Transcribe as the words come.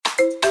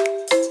Hosts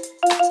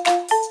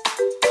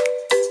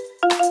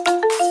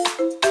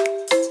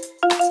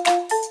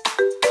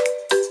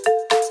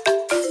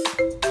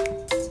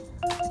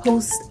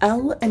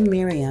Elle and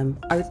Miriam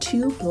are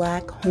two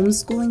Black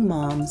homeschooling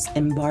moms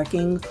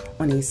embarking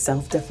on a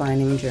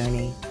self-defining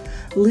journey.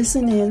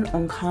 Listen in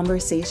on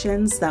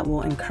conversations that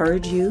will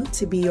encourage you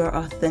to be your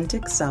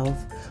authentic self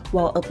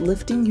while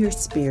uplifting your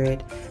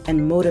spirit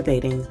and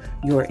motivating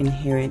your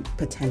inherent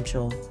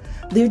potential.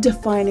 They're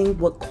defining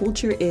what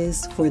culture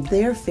is for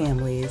their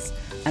families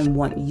and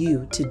want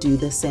you to do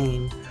the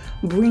same.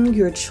 Bring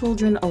your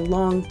children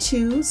along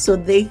too so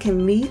they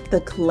can meet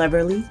the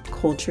cleverly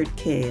cultured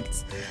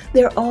kids.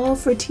 They're all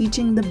for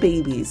teaching the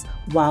babies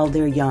while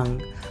they're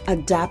young,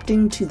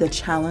 adapting to the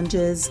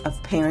challenges of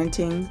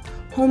parenting,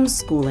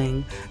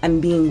 homeschooling,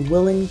 and being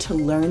willing to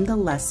learn the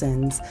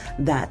lessons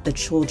that the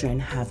children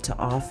have to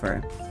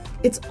offer.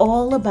 It's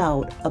all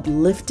about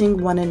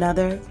uplifting one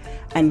another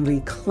and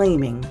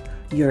reclaiming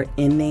your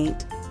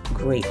innate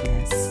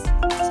greatness.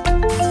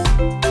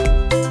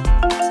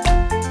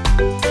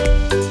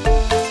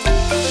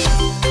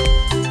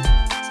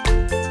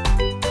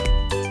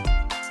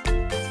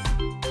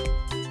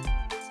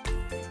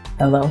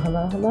 Hello,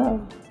 hello,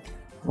 hello.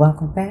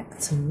 Welcome back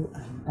to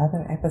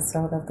another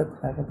episode of the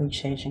Cleverly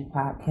Changing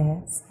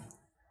Podcast.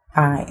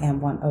 I am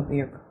one of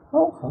your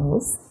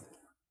co-hosts,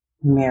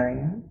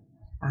 Miriam.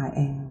 I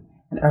am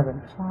an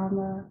urban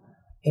farmer,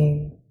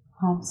 a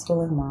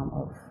homeschooling mom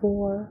of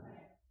 4,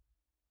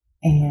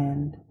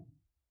 and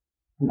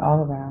an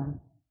all-around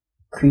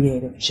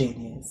creative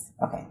genius.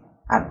 Okay,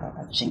 I don't know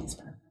about the genius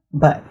part,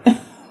 but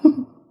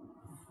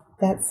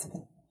that's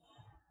me.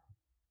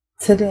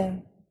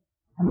 Today,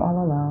 I'm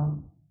all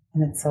alone,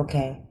 and it's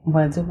okay. I'm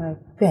going to do my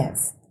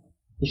best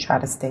to try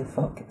to stay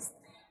focused.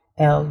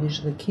 Elle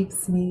usually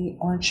keeps me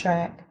on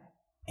track,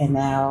 and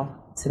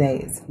now today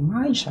is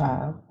my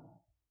job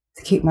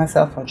to keep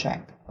myself on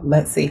track.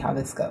 Let's see how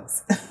this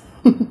goes.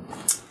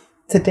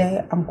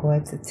 Today, I'm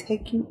going to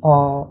take you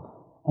all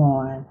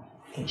on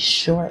a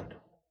short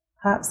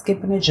hop,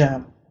 skip, and a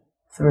jump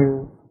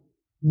through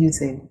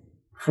using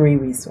free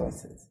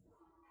resources.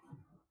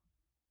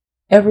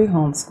 Every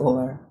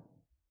homeschooler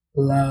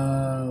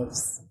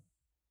loves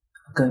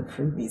a good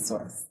free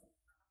resource.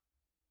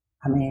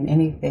 I mean,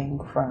 anything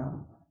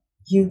from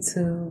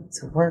YouTube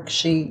to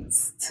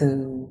worksheets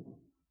to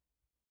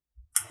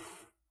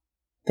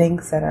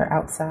things that are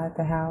outside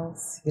the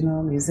house,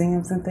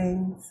 museums and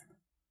things.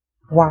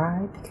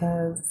 Why?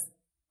 Because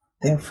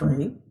they're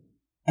free,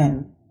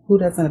 and who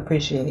doesn't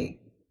appreciate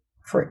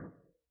free?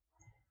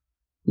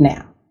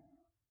 Now,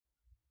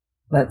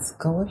 let's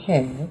go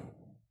ahead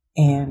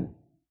and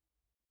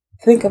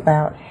think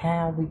about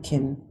how we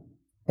can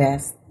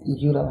best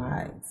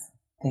utilize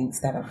things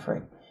that are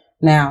free.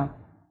 Now,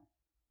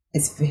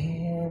 it's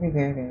very,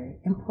 very, very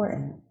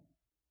important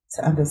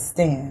to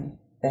understand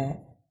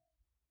that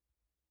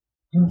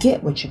you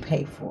get what you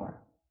pay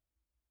for,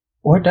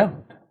 or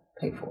don't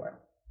pay for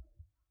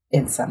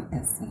in some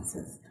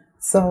instances.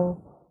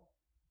 So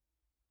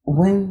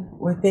when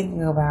we're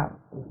thinking about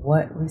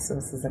what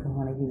resources that we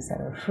want to use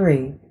that are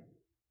free,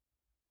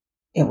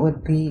 it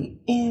would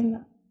be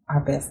in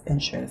our best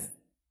interest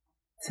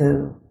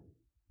to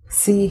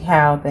see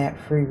how that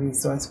free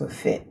resource would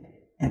fit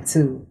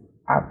into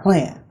our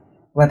plan,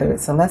 whether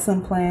it's a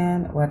lesson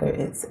plan, whether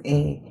it's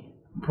a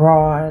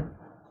broad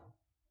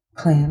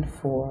plan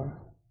for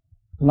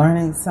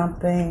learning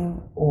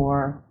something,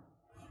 or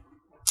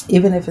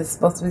even if it's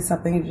supposed to be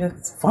something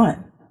just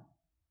fun,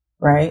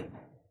 right?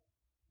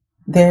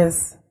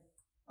 There's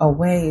a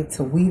way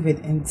to weave it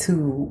into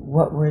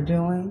what we're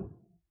doing.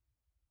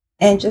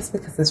 And just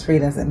because it's free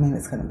doesn't mean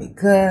it's going to be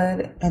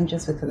good. And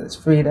just because it's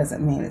free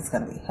doesn't mean it's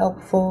going to be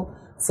helpful.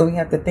 So we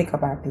have to think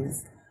about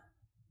these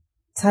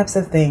types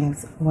of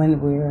things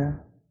when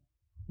we're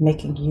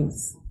making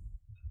use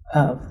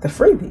of the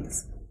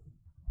freebies.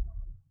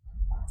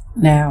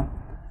 Now,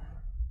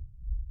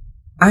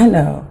 I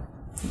know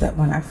that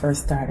when I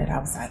first started, I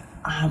was like,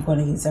 I'm going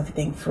to use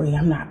everything free.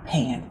 I'm not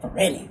paying for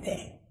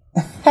anything.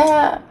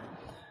 I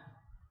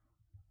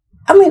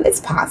mean,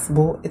 it's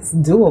possible, it's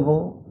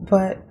doable,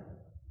 but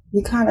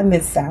you kind of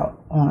miss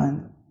out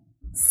on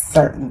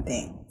certain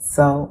things.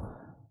 So,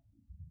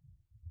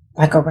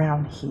 like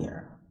around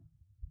here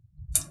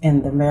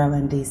in the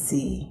Maryland,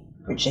 D.C.,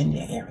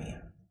 Virginia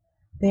area,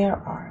 there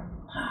are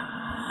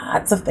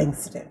lots of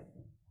things to do.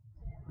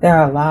 There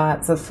are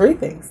lots of free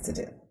things to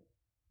do.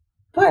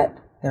 But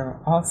there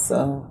are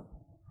also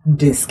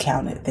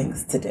discounted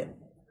things to do.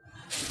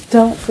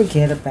 Don't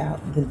forget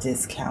about the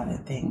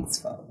discounted things,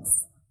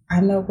 folks.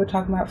 I know we're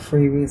talking about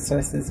free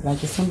resources, but I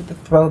just wanted to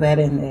throw that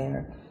in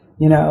there.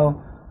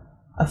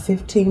 A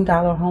 $15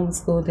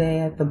 homeschool day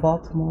at the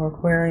Baltimore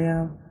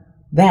Aquarium,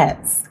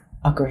 that's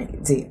a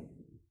great deal.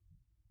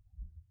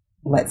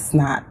 Let's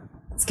not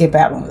skip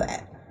out on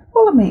that.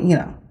 Well, I mean,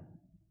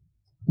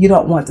 you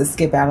don't want to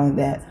skip out on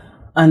that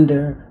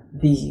under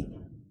the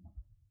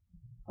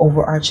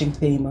overarching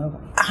theme of,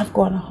 I'm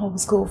going to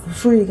homeschool for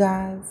free,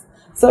 guys.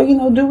 So,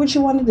 do what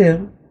you want to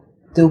do.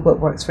 Do what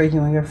works for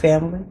you and your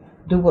family.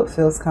 do what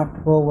feels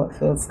comfortable, what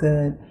feels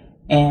good,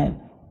 and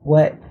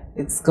what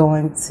it's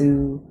going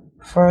to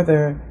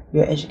further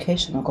your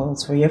educational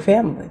goals for your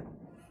family.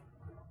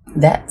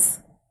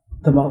 That's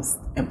the most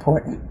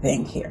important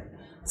thing here.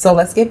 So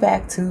let's get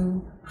back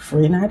to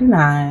free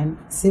 99.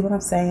 See what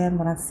I'm saying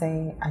when I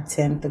say I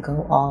tend to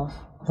go off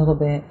a little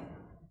bit?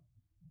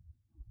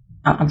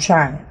 I'm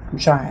trying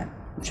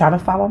to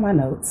follow my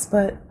notes,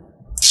 but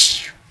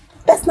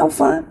that's no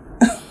fun.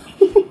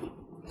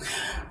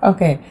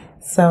 Okay,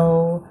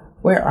 so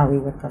where are we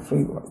with our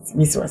free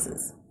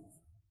resources?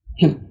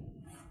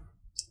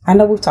 I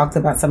know we've talked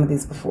about some of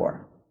these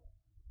before,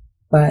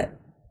 but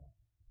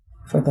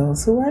for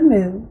those who are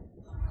new,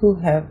 who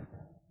have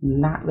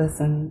not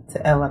listened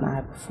to Elle and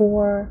I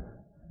before,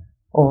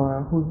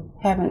 or who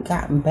haven't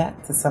gotten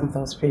back to some of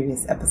those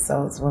previous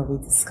episodes where we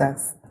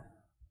discussed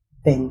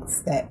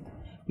things that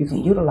you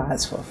can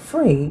utilize for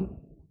free,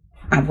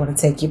 I'm going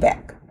to take you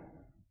back.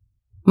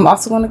 I'm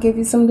also going to give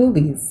you some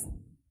newbies.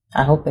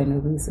 I hope they're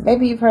newbies.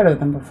 Maybe you've heard of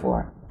them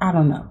before. I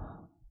don't know.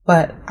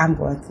 But I'm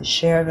going to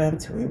share them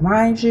to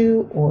remind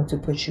you or to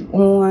put you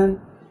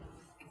on.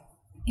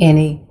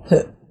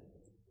 Anywho.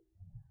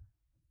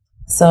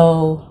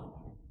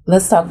 So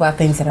let's talk about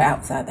things that are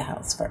outside the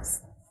house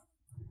first.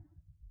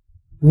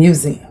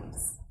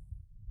 Museums.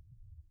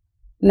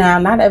 Now,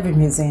 not every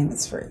museum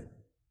is free,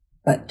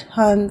 but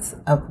tons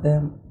of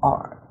them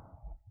are.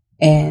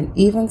 And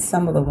even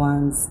some of the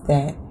ones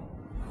that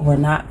were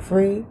not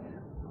free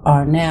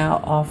are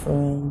now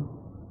offering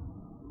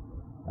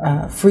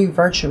free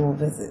virtual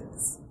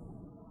visits.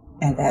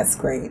 And that's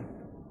great.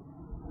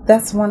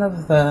 That's one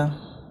of the,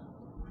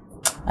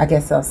 I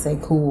guess I'll say,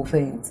 cool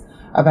things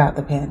about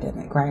the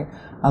pandemic, right?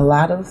 A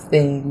lot of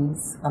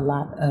things, a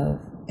lot of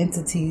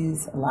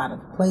entities, a lot of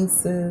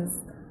places,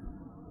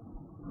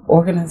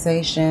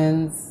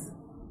 organizations,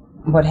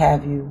 what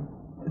have you,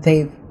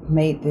 they've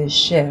made this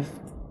shift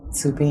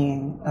to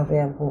being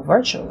available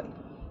virtually.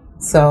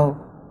 So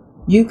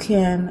you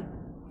can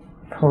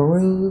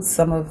peruse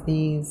some of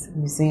these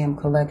museum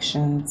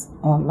collections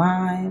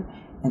online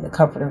in the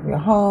comfort of your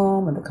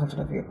home, in the comfort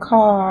of your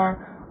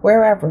car,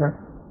 wherever,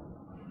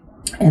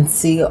 and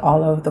see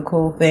all of the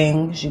cool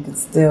things. You can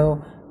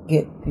still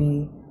get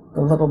the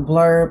little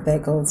blurb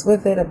that goes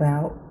with it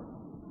about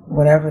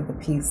whatever the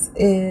piece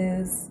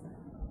is,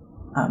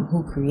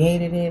 who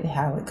created it,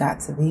 how it got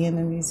to be in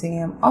the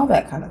museum, all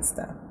that kind of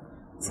stuff.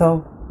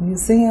 So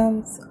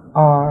museums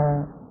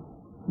are,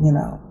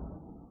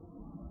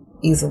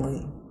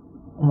 easily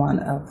one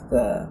of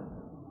the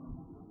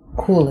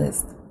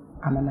coolest,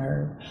 I'm a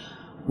nerd,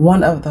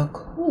 one of the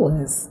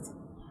coolest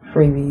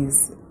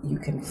freebies you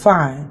can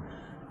find.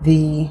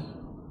 The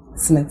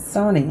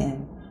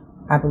Smithsonian,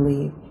 I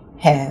believe,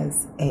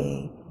 has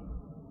a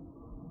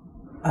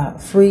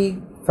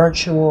free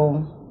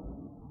virtual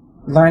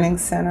learning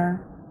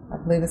center. I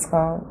believe it's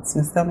called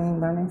Smithsonian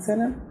Learning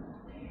Center.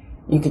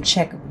 You can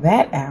check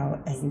that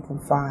out and you can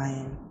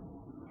find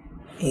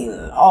a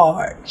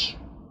large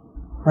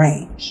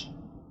range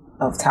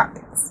of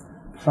topics,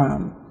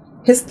 from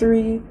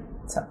history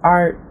to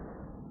art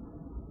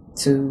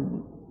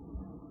to,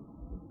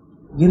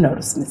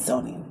 the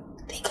Smithsonian.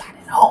 They got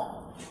it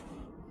all.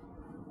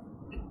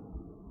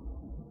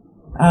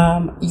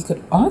 You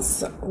could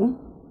also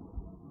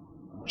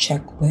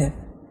check with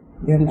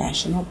your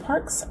National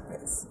Park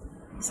Service.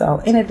 So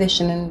in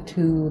addition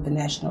to the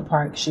national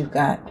parks, you've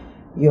got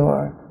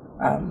your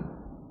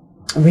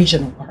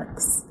regional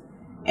parks.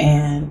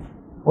 And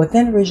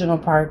within regional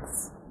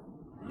parks,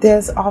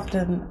 there's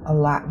often a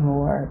lot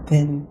more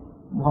than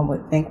one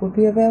would think would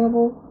be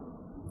available.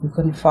 You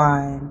can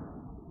find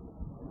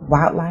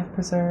wildlife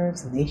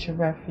preserves, nature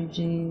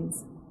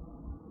refuges,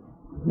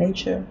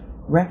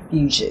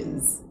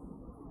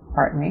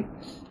 pardon me.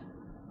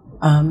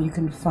 You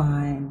can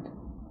find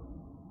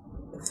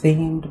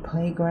themed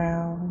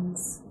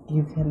playgrounds.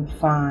 You can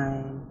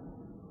find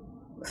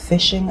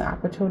fishing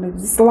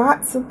opportunities,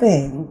 lots of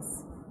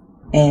things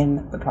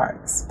in the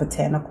parks,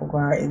 botanical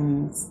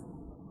gardens.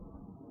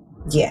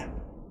 Yeah.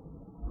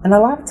 And a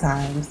lot of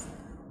times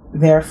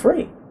they're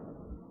free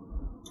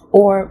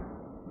or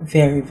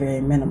very, very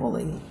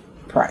minimally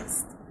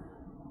priced.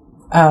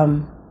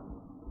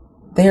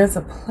 There's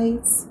a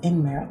place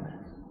in Maryland.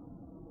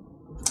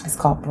 It's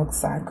called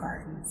Brookside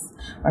Gardens.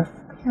 My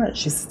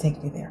parents used to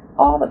take me there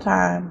all the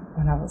time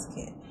when I was a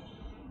kid.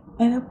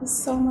 And it was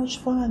so much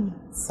fun.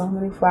 So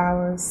many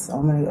flowers,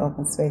 so many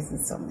open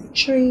spaces, so many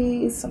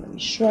trees, so many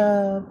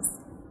shrubs.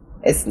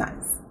 It's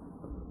nice.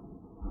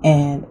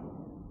 And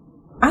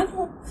I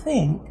don't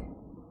think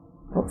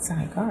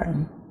Brookside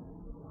Garden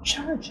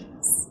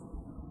charges.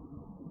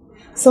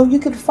 So you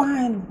could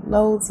find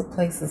loads of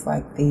places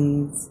like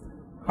these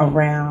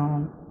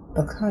around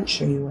the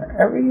country,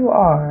 wherever you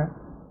are,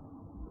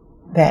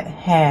 that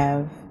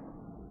have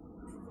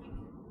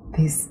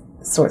these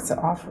sorts of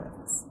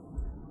offerings.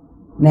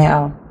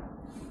 Now,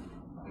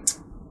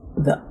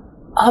 the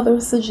other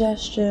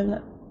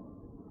suggestion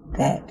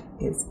that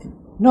is in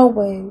no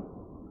way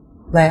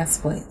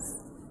last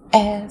place,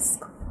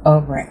 ask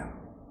around.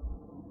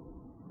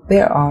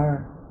 There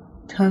are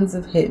tons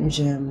of hidden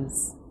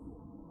gems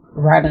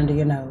right under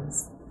your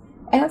nose.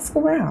 Ask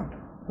around.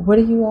 What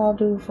do you all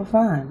do for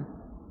fun?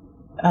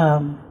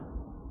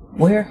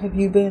 Where have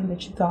you been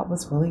that you thought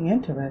was really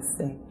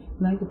interesting?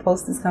 You can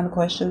post these kind of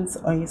questions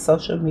on your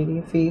social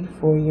media feed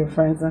for your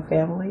friends and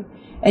family,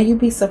 and you'd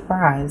be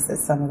surprised at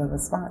some of the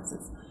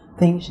responses.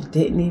 Things you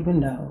didn't even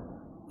know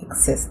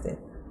existed.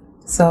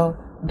 So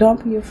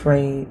don't be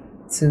afraid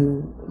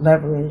to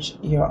leverage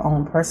your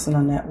own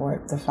personal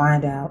network to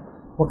find out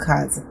what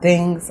kinds of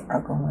things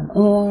are going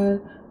on,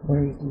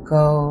 where you can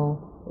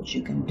go, what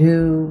you can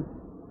do.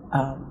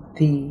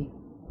 The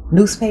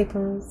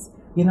newspapers,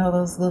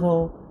 those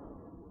little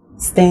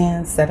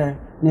stands that are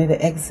near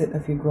the exit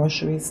of your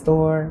grocery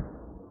store.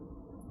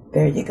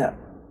 There you go.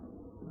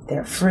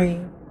 They're free.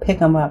 Pick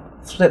them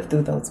up, flip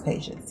through those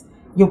pages.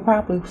 You'll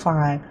probably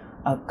find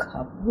a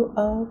couple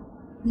of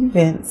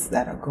events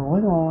that are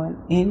going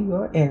on in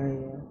your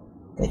area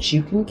that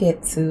you can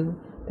get to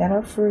that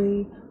are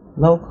free,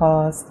 low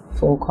cost,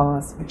 full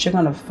cost, but you're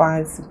going to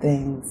find some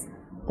things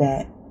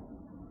that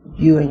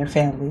you and your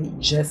family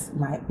just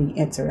might be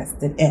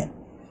interested in.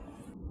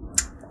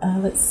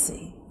 Let's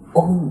see.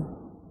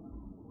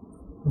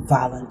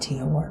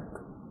 Volunteer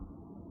work.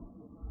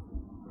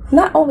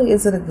 Not only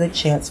is it a good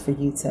chance for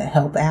you to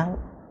help out,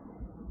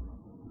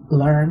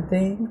 learn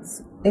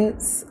things,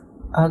 it's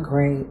a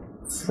great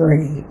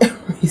free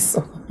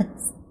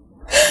resource.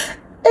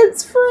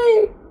 It's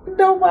free.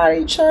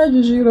 Nobody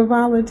charges you to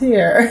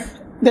volunteer.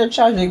 They're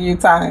charging you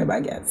time, I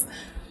guess.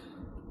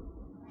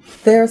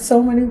 There are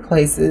so many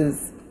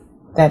places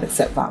that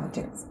accept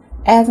volunteers.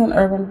 As an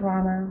urban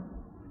farmer,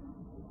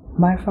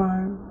 my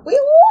farm, we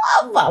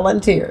love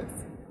volunteers.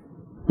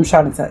 I'm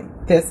trying to tell you,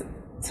 there's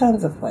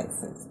tons of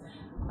places.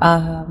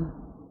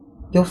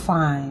 You'll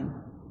find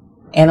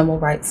animal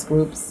rights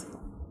groups,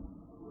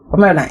 or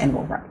maybe not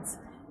animal rights,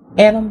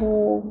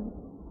 animal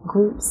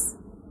groups,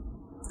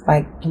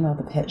 like,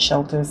 the pet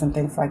shelters and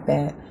things like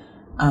that.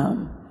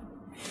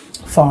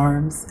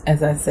 Farms,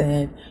 as I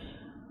said.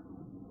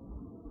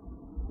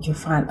 You'll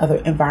find other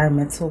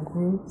environmental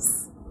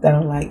groups that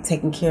are like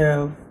taking care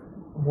of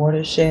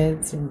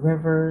watersheds and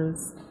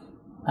rivers.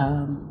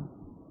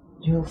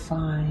 You'll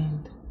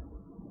find,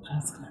 what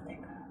else can I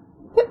think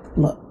of?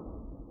 Look,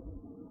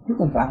 you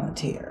can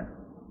volunteer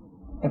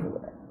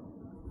everywhere.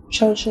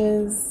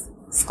 Churches,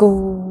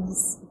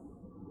 schools.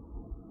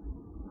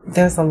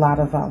 There's a lot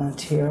of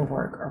volunteer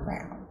work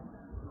around.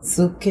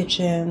 Soup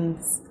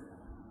kitchens.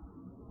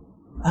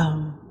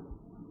 I'm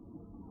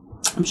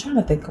trying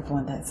to think of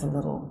one that's a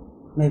little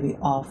maybe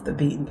off the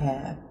beaten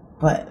path,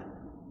 but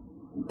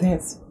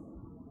there's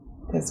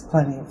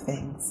plenty of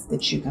things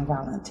that you can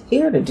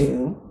volunteer to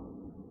do.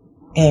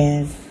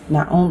 And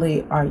not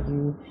only are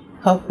you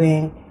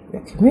helping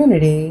your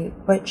community,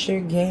 but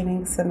you're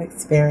gaining some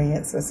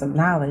experience or some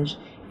knowledge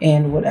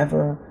in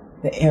whatever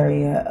the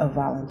area of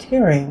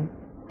volunteering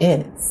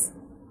is.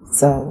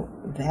 So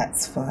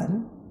that's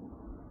fun.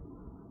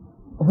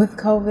 With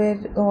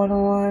COVID going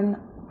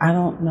on, I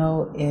don't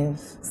know if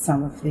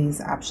some of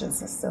these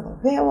options are still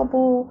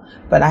available,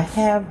 but I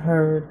have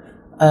heard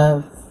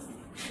of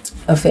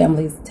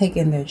families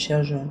taking their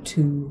children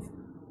to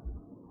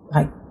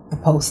like the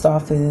post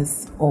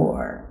office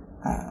or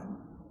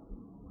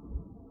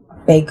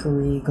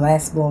bakery,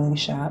 glass blowing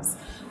shops,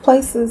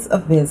 places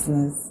of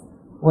business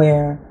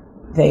where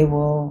they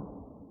will,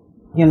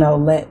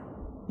 let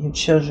your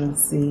children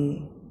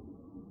see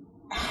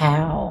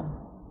how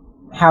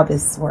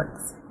this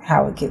works,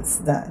 how it gets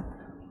done.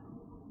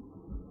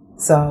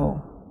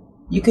 So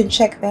you can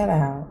check that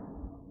out.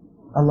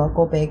 A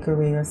local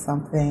bakery or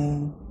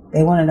something.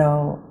 They want to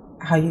know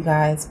how you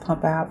guys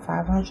pump out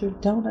 500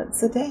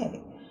 donuts a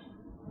day.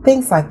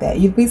 Things like that.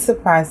 You'd be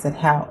surprised at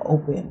how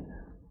open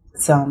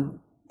some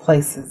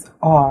places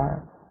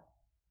are,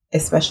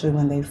 especially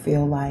when they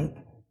feel like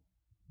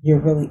you're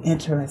really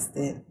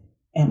interested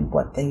in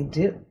what they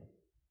do.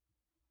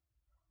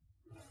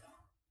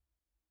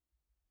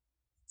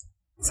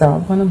 So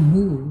I'm going to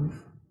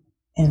move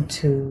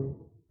into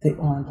the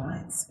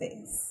online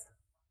space.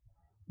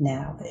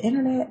 Now, the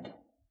internet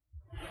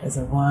is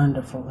a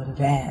wonderful and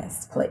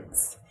vast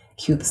place.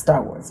 Cue the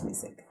Star Wars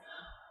music.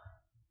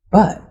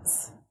 But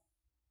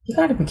you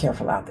got to be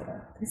careful out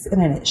there. These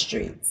internet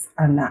streets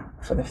are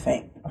not for the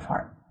faint of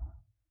heart.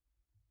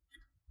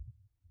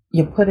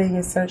 You put in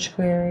your search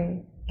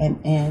query, and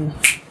in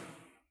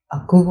a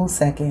Google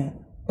second,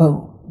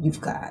 boom,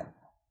 you've got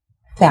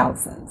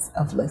thousands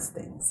of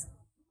listings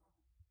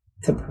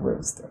to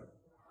peruse through.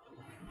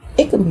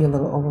 It can be a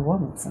little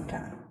overwhelming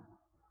sometimes.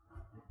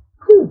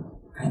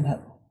 I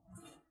know.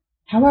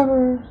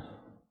 However,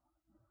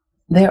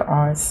 there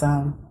are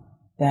some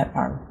that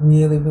are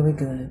really, really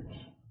good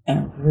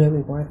and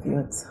really worth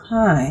your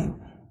time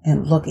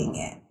in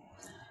looking at.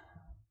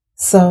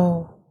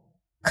 So,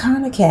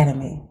 Khan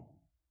Academy,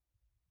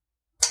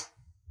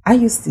 I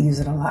used to use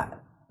it a lot.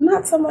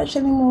 Not so much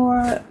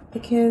anymore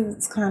because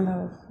it's kind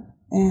of,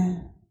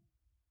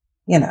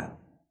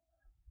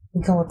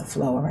 we go with the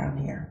flow around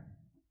here.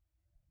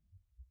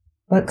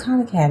 But Khan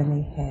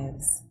Academy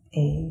has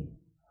a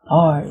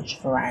large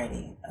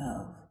variety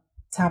of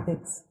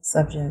topics,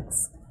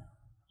 subjects,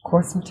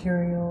 course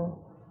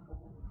material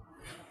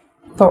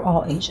for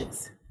all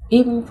ages.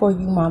 Even for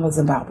you mamas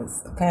and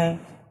papas, okay?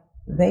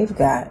 They've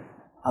got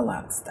a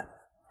lot of stuff.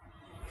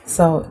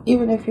 So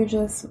even if you're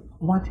just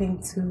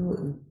wanting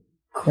to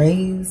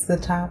graze the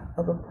top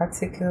of a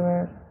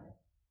particular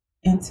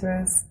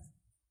interest,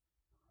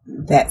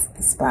 that's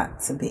the spot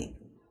to be.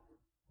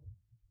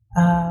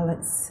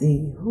 Let's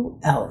see, who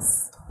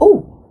else?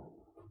 Oh,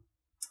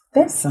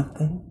 there's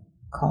something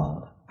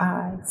called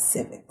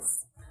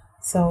iCivics.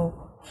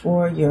 So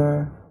for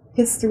your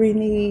history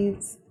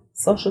needs,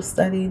 social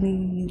study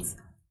needs,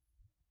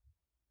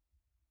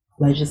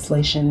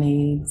 legislation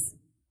needs,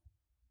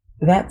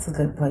 that's a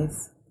good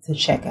place to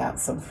check out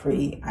some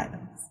free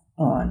items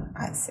on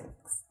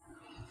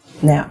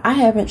iCivics. Now, I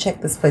haven't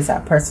checked this place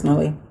out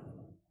personally.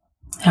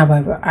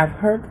 However, I've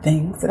heard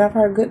things, and I've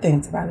heard good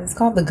things about it. It's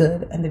called The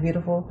Good and the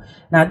Beautiful.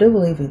 Now, I do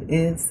believe it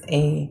is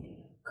a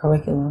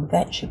curriculum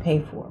that you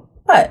pay for.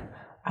 But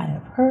I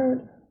have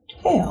heard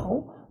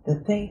tell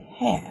that they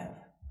have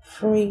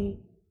free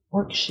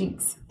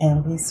worksheets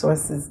and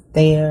resources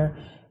there,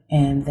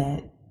 and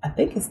that I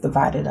think it's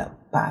divided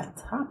up by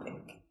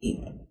topic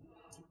even.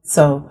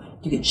 So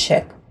you can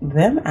check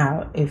them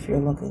out if you're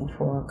looking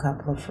for a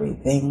couple of free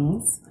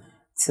things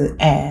to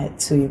add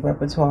to your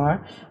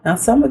repertoire. Now,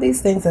 some of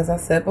these things, as I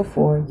said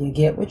before, you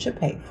get what you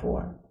pay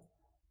for.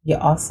 You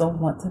also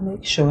want to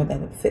make sure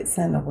that it fits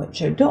into what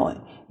you're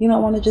doing. You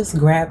don't want to just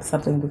grab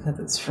something because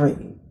it's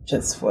free,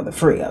 just for the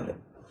free of it.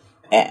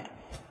 And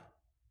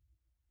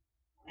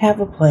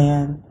have a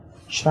plan.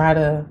 Try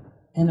to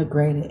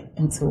integrate it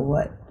into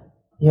what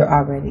you're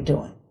already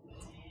doing.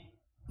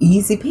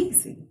 Easy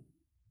peasy.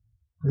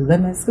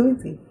 Lemon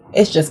squeezy.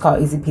 It's just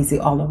called Easy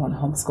Peasy All-in-One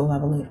Homeschool, I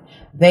believe.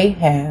 They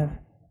have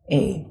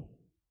a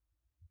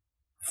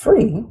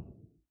free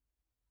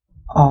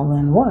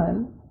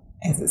all-in-one,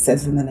 as it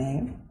says in the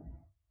name,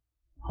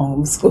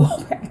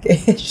 homeschool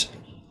package.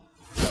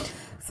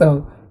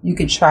 So you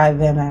could try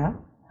them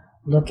out,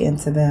 look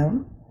into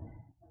them.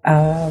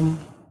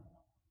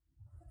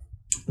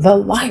 The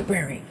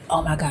library.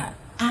 Oh my God.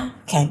 I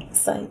can't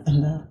say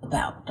enough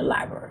about the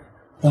library.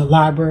 The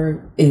library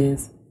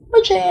is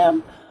my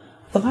jam.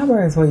 The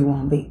library is where you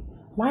want to be.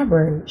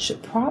 Library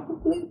should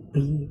probably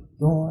be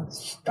your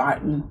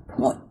starting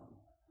point.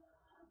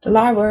 The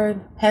library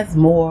has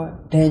more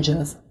than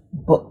just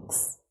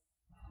books.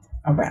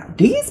 Around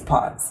these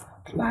parts,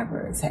 the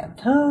libraries have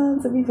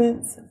tons of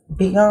events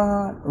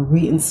beyond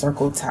reading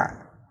circle time.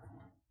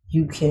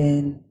 You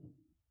can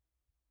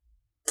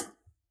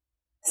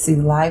see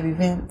live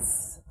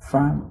events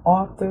from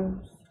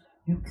authors.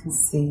 You can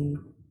see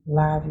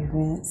live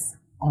events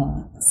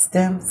on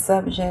STEM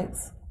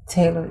subjects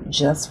tailored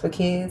just for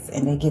kids,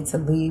 and they get to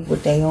leave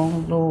with their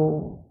own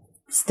little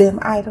STEM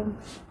item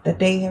that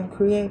they have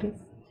created.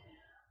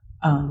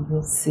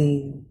 You'll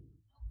see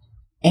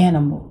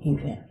animal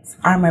events.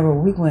 I remember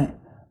we went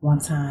one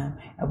time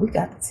and we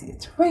got to see a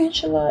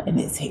tarantula and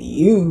this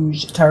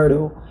huge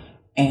turtle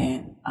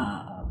and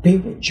a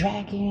bearded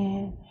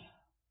dragon.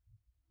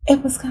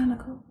 It was kind of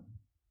cool.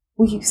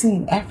 We've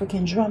seen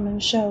African drumming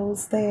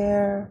shows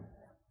there.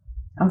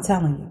 I'm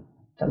telling you,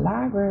 the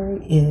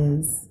library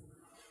is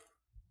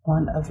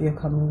one of your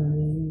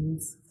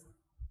community's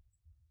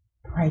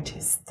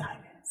brightest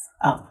diamonds.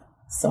 Oh,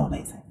 so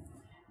amazing.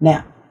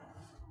 Now,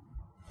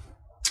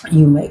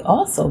 you may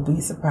also be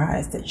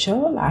surprised that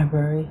your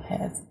library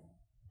has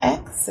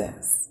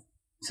access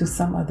to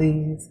some of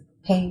these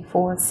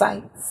paid-for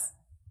sites.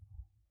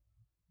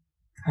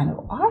 I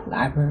know our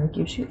library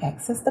gives you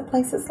access to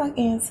places like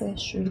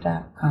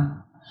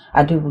Ancestry.com.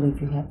 I do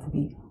believe you have to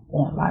be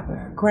on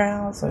library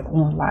grounds or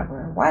on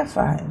library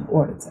Wi-Fi in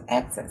order to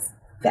access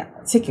that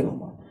particular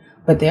one.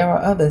 But there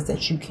are others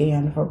that you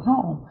can from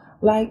home,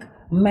 like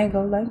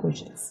Mango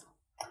Languages,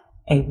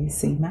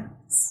 ABC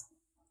Maps,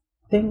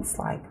 things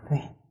like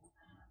that.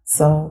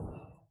 So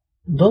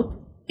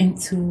look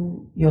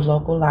into your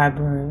local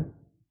library.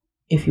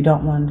 If you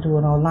don't want to do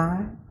it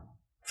online,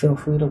 feel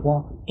free to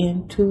walk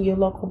into your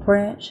local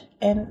branch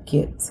and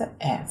get to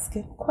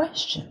asking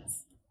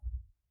questions.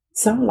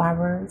 Some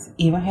libraries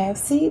even have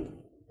seed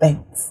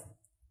banks.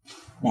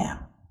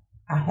 Now,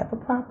 I have a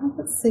problem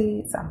with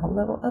seeds. I'm a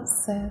little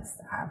obsessed.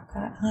 I've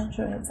got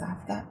hundreds,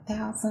 I've got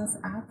thousands,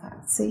 I've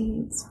got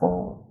seeds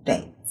for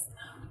days.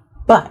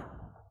 But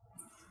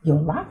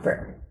your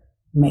library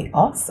may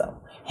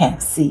also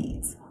have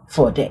seeds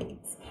for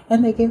days,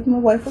 and they give them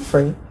away for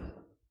free.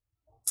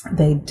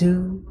 They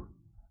do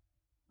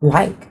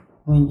like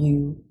when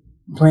you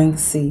bring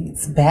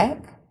seeds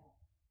back,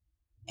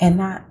 and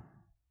not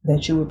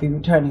that you would be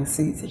returning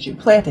seeds that you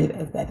planted,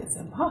 as that is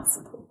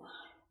impossible.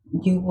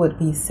 You would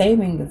be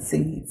saving the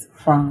seeds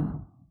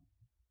from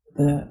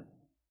the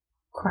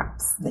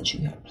crops that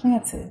you have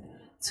planted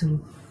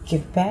to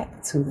give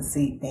back to the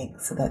seed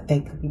bank so that they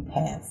could be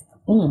passed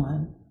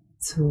on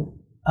to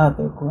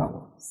other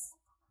growers.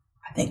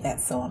 I think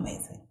that's so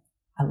amazing.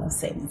 I love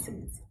saving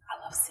seeds.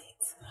 I love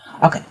seeds.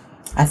 Okay,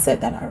 I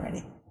said that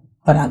already,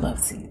 but I love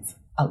seeds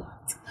a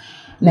lot.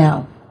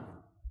 Now,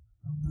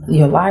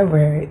 Your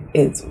library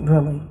is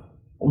really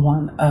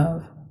one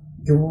of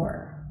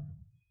your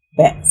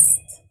best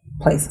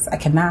places. I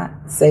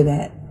cannot say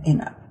that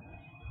enough.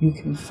 You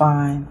can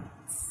find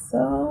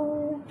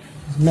so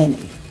many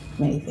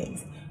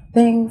things.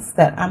 Things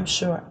that I'm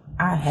sure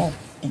I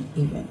haven't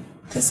even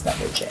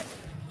discovered yet.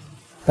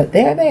 But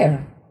they're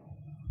there.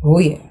 Oh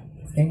yeah,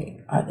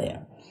 they are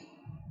there.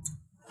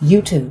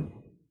 YouTube,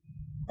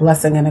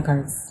 blessing and a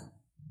curse.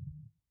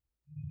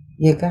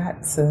 You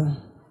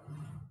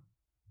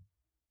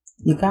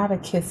gotta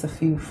kiss a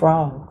few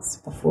frogs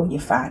before you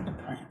find a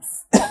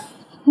prince.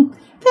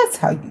 That's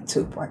how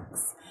YouTube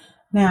works.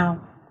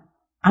 Now,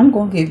 I'm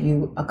going to give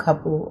you a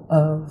couple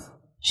of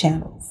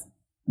channels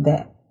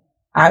that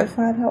I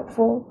find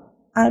helpful.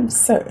 I'm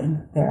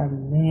certain there are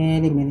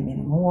many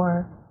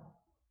more.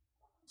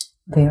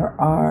 There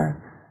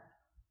are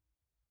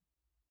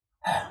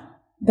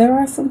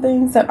some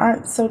things that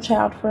aren't so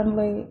child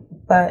friendly,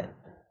 but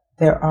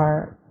there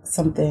are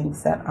some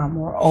things that are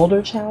more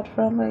older child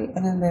friendly,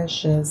 and then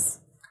there's just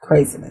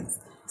craziness.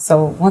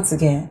 So once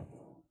again,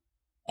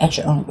 at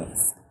your own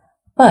risk.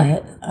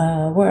 But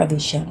where are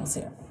these channels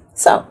here?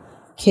 So,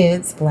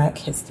 Kids Black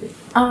History.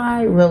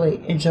 I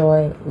really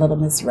enjoy Little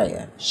Miss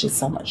Rhea. She's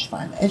so much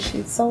fun, and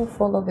she's so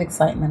full of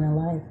excitement in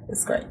life.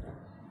 It's great.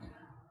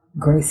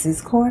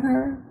 Gracie's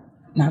Corner.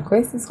 Now,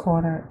 Gracie's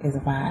Corner is a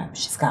vibe.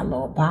 She's got a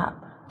little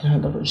bop to her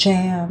little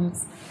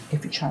jams.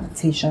 If you're trying to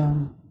teach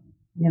them,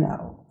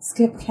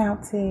 skip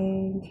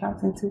counting,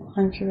 counting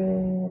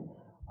 200,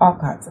 all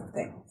kinds of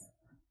things.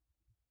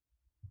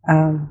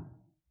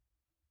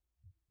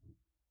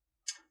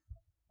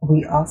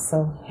 We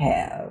also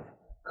have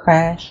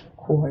Crash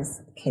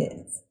Course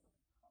Kids.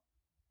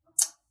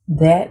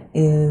 That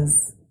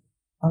is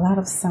a lot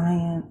of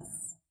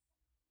science.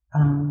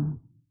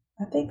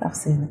 I think I've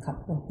seen a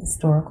couple of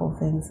historical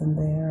things in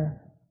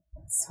there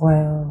as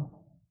well.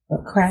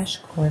 But Crash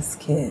Course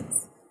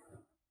Kids,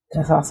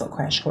 that's also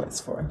Crash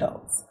Course for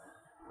adults,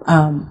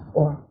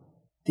 or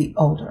the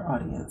older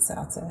audience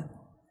out there.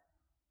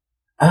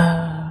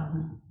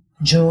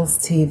 Jules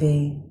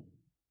TV,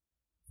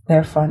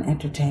 they're fun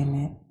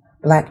entertainment.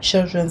 Black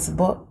children's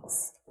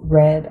books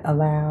read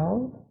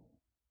aloud.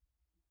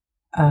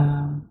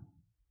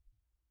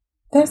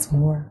 There's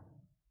more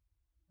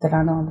that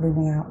I know I'm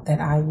leaving out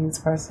that I use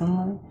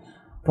personally,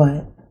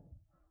 but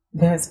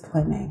there's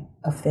plenty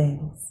of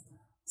things.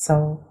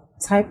 So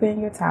type in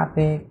your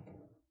topic.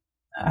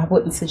 I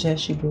wouldn't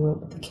suggest you do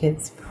it with the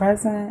kids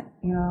present.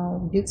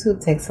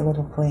 YouTube takes a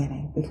little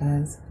planning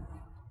because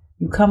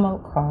you come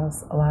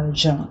across a lot of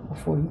junk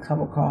before you come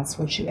across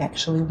what you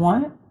actually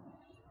want.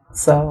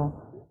 So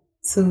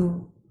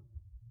to,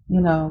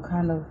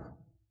 kind of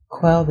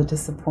quell the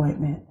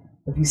disappointment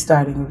of you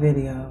starting a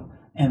video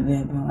and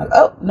then being like,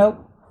 oh,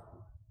 nope,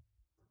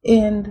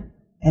 end,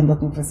 and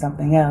looking for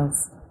something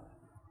else,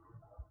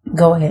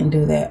 go ahead and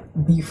do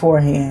that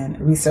beforehand.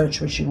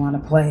 Research what you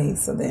want to play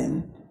so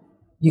then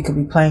you could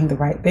be playing the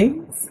right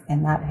things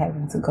and not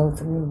having to go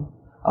through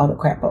all the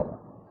crap over.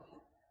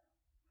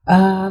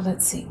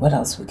 Let's see, what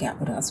else we got?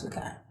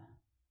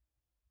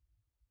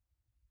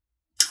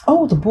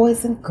 Oh, the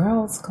Boys and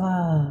Girls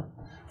Club.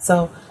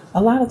 So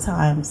a lot of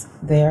times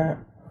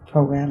their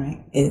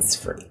programming is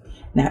free.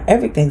 Now,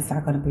 everything's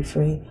not going to be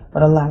free,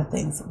 but a lot of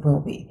things will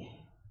be.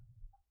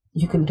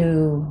 You can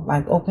do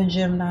like open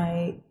gym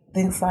night,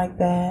 things like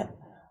that.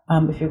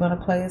 If you're going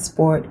to play a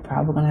sport, you're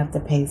probably going to have to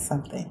pay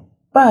something.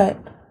 But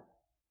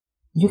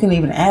you can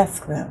even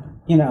ask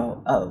them,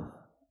 of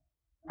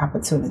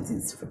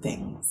opportunities for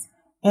things.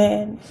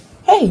 And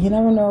hey, you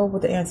never know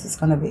what the answer is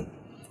going to be.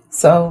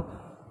 So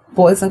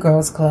Boys and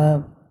Girls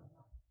Club,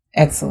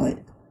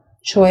 excellent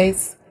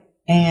choice.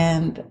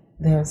 And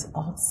there's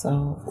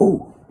also,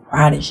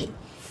 Prodigy.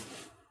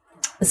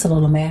 It's a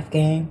little math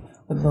game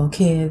with little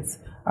kids.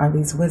 Are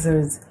these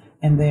wizards,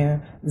 and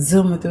they're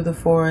zooming through the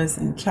forest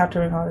and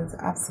countering all these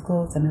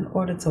obstacles. And in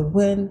order to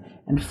win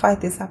and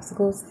fight these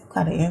obstacles, they've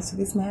got to answer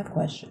these math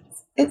questions.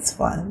 It's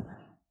fun.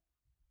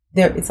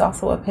 There is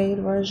also a paid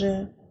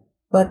version,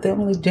 but the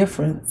only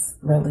difference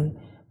really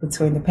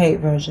between the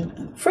paid version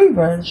and the free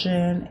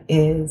version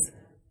is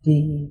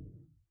the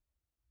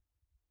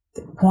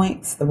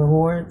points, the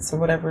rewards, or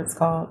whatever it's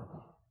called.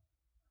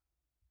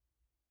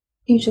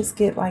 You just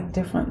get like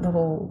different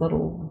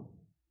little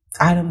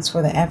items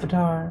for the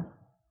avatar.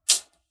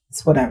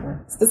 It's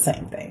whatever. It's the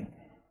same thing.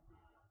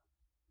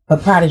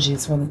 But Prodigy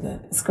is really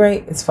good. It's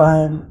great. It's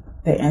fun.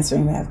 They're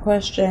answering math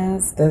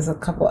questions. There's a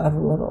couple other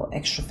little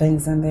extra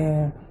things in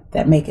there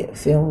that make it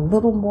feel a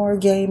little more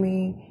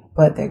gamey,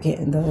 but they're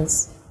getting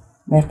those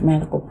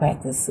mathematical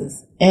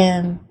practices.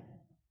 And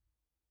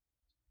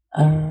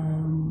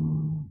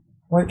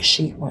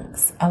Worksheet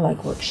Works. I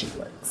like Worksheet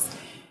Works.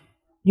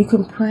 You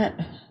can print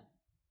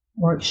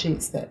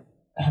worksheets that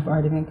have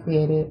already been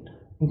created.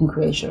 You can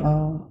create your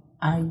own.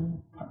 I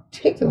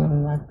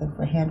particularly like them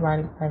for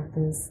handwriting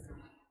practice.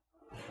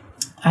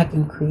 I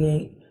can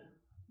create,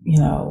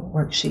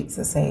 worksheets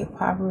that say,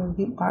 Pablo,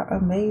 you are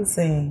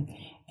amazing.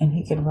 And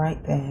he can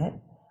write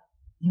that.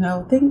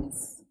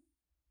 Things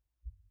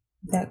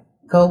that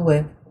go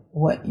with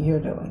what you're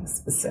doing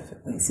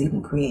specifically so you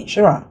can create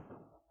your own.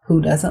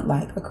 Who doesn't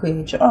like a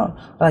create your own?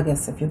 But I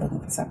guess if you're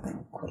looking for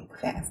something quick,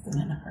 fast, and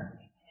in a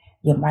hurry,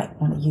 you might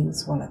want to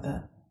use one of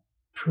the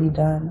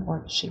pre-done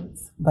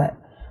worksheets. But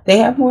they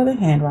have more than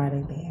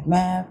handwriting. They have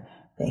math,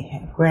 they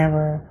have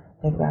grammar,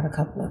 they've got a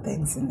couple of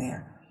things in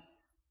there.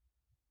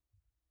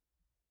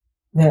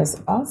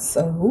 There's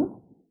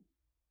also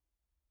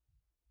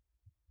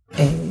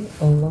a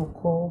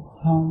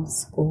local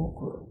homeschool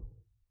group.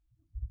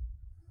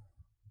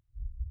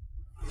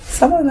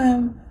 Some of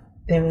them,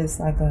 there is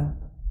like a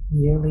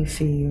yearly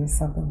fee or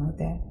something like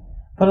that,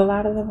 but a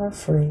lot of them are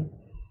free.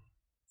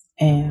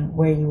 And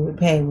where you would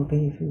pay would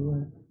be if you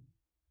were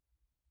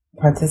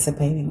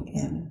participating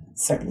in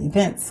certain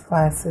events,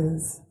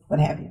 classes, what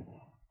have you.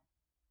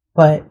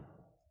 But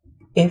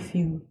if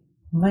you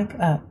link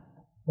up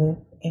with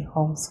a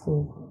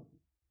homeschool group,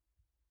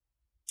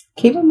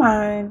 keep in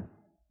mind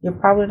you're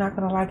probably not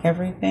going to like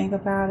everything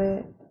about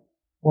it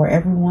or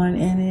everyone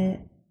in it,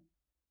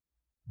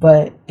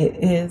 but it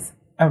is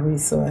a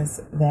resource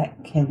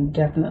that can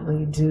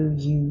definitely do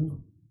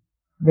you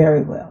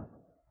very well.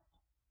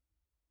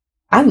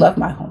 I love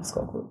my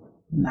homeschool group.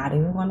 Not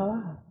even going to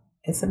lie.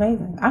 It's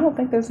amazing. I don't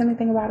think there's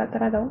anything about it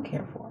that I don't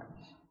care for.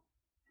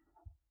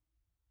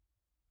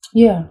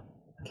 Yeah,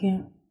 I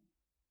can't.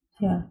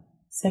 Yeah,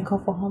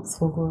 Sankofa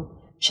Homeschool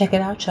Group. Check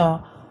it out,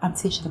 y'all. I'm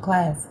teaching a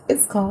class.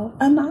 It's called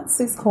A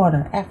Nazi's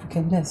Corner,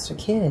 African Myths for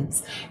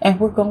Kids. And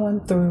we're going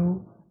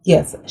through,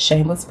 yes,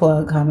 shameless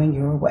plug coming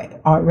your way,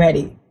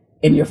 already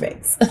in your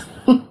face.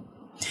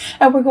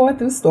 And we're going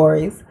through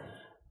stories,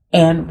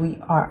 and we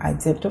are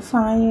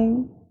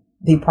identifying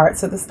the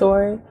parts of the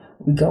story.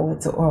 We go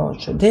into oral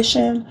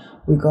tradition.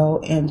 We go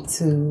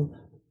into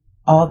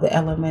all the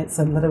elements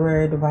and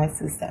literary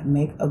devices that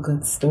make a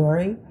good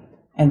story.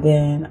 And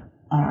then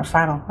on our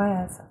final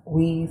class,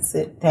 we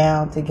sit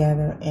down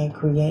together and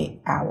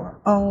create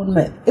our own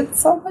myth. It's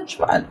so much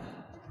fun.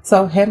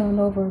 So head on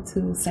over to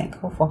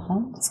Sankofa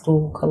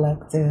Homeschool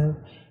Collective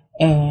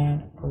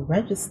and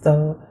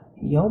register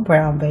your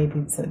brown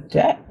baby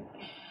today.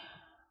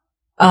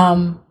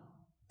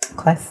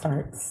 Class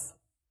starts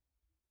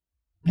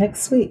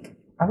next week.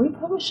 Are we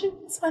publishing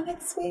this by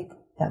next week?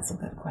 That's a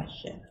good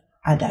question.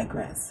 I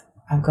digress.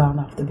 I've gone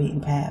off the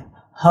beaten path.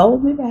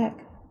 Hold me back.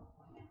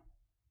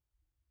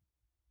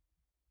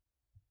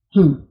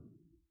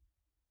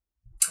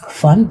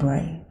 Fun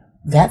Brain.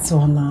 That's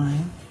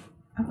online.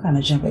 I'm kind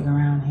of jumping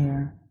around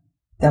here.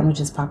 That one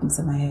just popped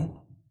into my head.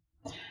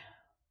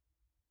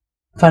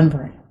 Fun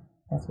Brain.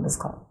 That's what it's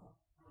called.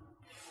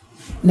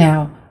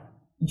 Now,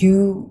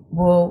 you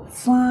will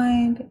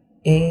find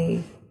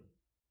a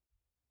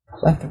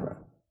plethora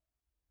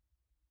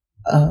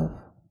of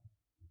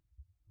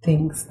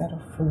things that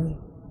are free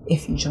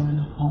if you join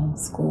a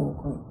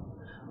homeschool group.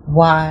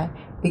 Why?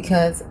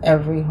 Because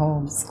every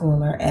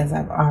homeschooler, as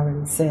I've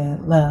already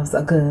said, loves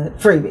a good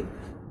freebie.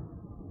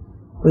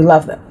 We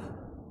love them.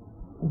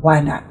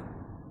 Why not?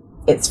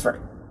 It's free.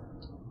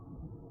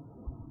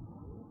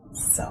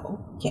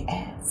 So you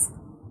ask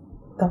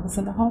those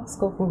in the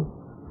homeschool group,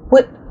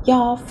 what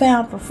y'all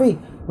found for free?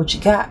 What you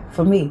got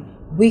for me?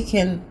 We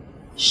can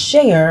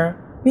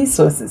share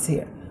resources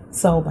here.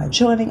 So by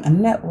joining a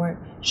network,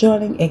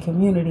 joining a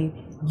community,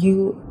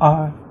 you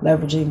are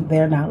leveraging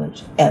their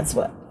knowledge as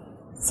well.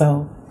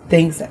 So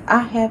things that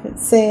I haven't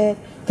said,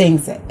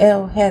 things that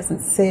Elle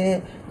hasn't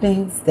said,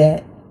 things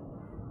that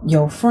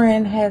your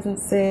friend hasn't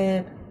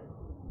said,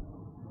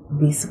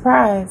 be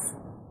surprised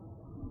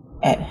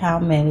at how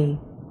many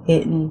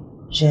hidden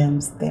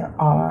gems there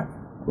are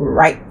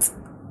right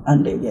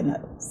under your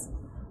nose.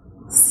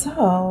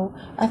 So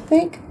I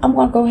think I'm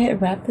going to go ahead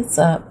and wrap this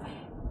up.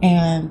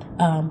 And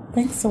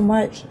thanks so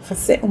much for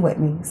sitting with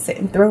me,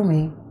 sitting through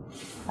me.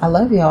 I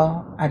love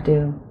y'all. I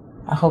do.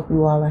 I hope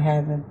you all are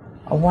having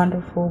a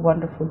wonderful,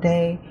 wonderful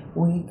day,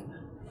 week,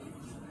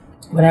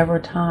 whatever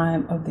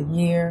time of the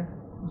year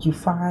you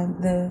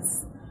find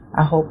this.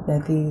 I hope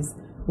that these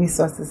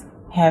resources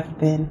have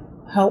been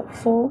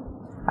helpful.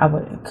 I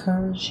would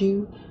encourage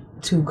you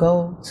to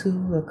go to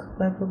the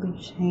Cleverly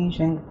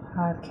Changing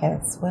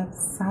Podcast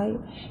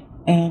website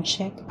and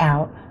check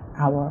out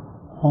our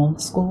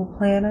homeschool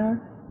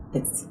planner.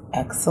 It's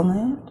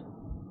excellent.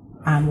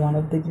 I'm one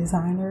of the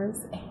designers.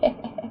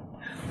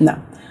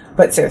 No,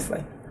 but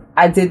seriously,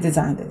 I did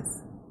design this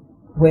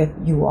with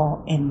you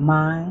all in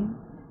mind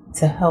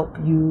to help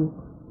you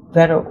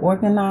better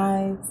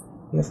organize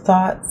your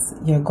thoughts,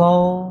 your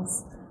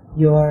goals,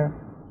 your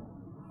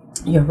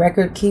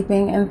record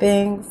keeping and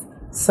things,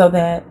 so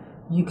that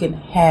you can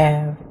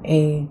have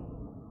a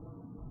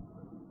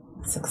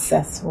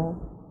successful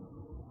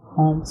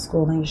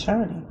homeschooling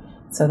journey,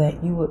 so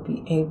that you would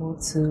be able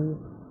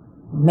to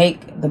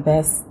make the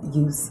best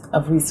use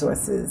of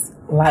resources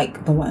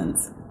like the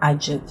ones I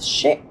just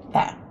shared.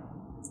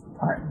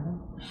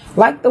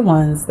 Like the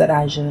ones that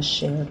I just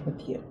shared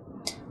with you.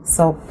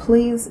 So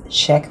please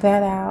check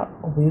that out.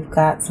 We've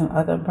got some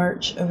other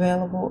merch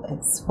available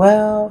as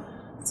well.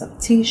 Some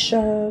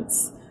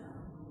t-shirts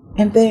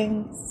and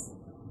things.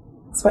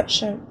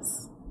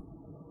 Sweatshirts.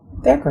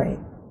 They're great.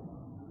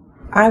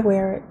 I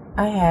wear it.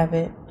 I have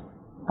it.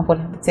 I'm going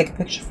to have to take a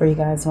picture for you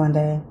guys one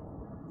day.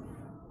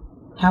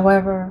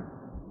 However,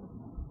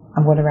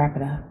 I'm going to wrap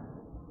it up.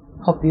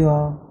 Hope you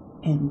all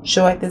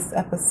enjoyed this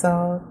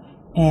episode,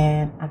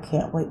 and I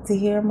can't wait to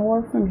hear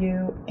more from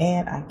you,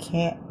 and I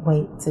can't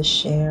wait to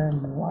share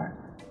more.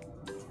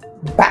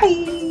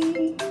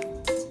 Bye!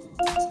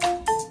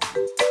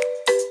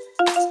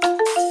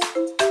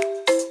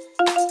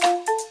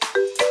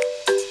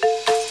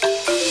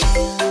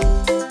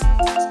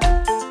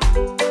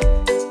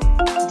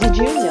 Did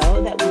you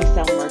know that we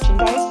sell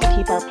merchandise to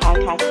keep our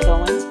podcast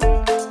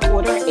going?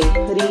 Order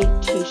a hoodie,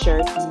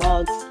 t-shirt,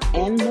 mugs,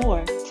 and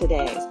more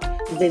today.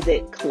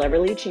 Visit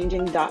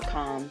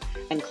cleverlychanging.com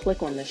and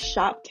click on the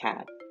shop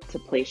tab to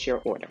place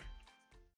your order.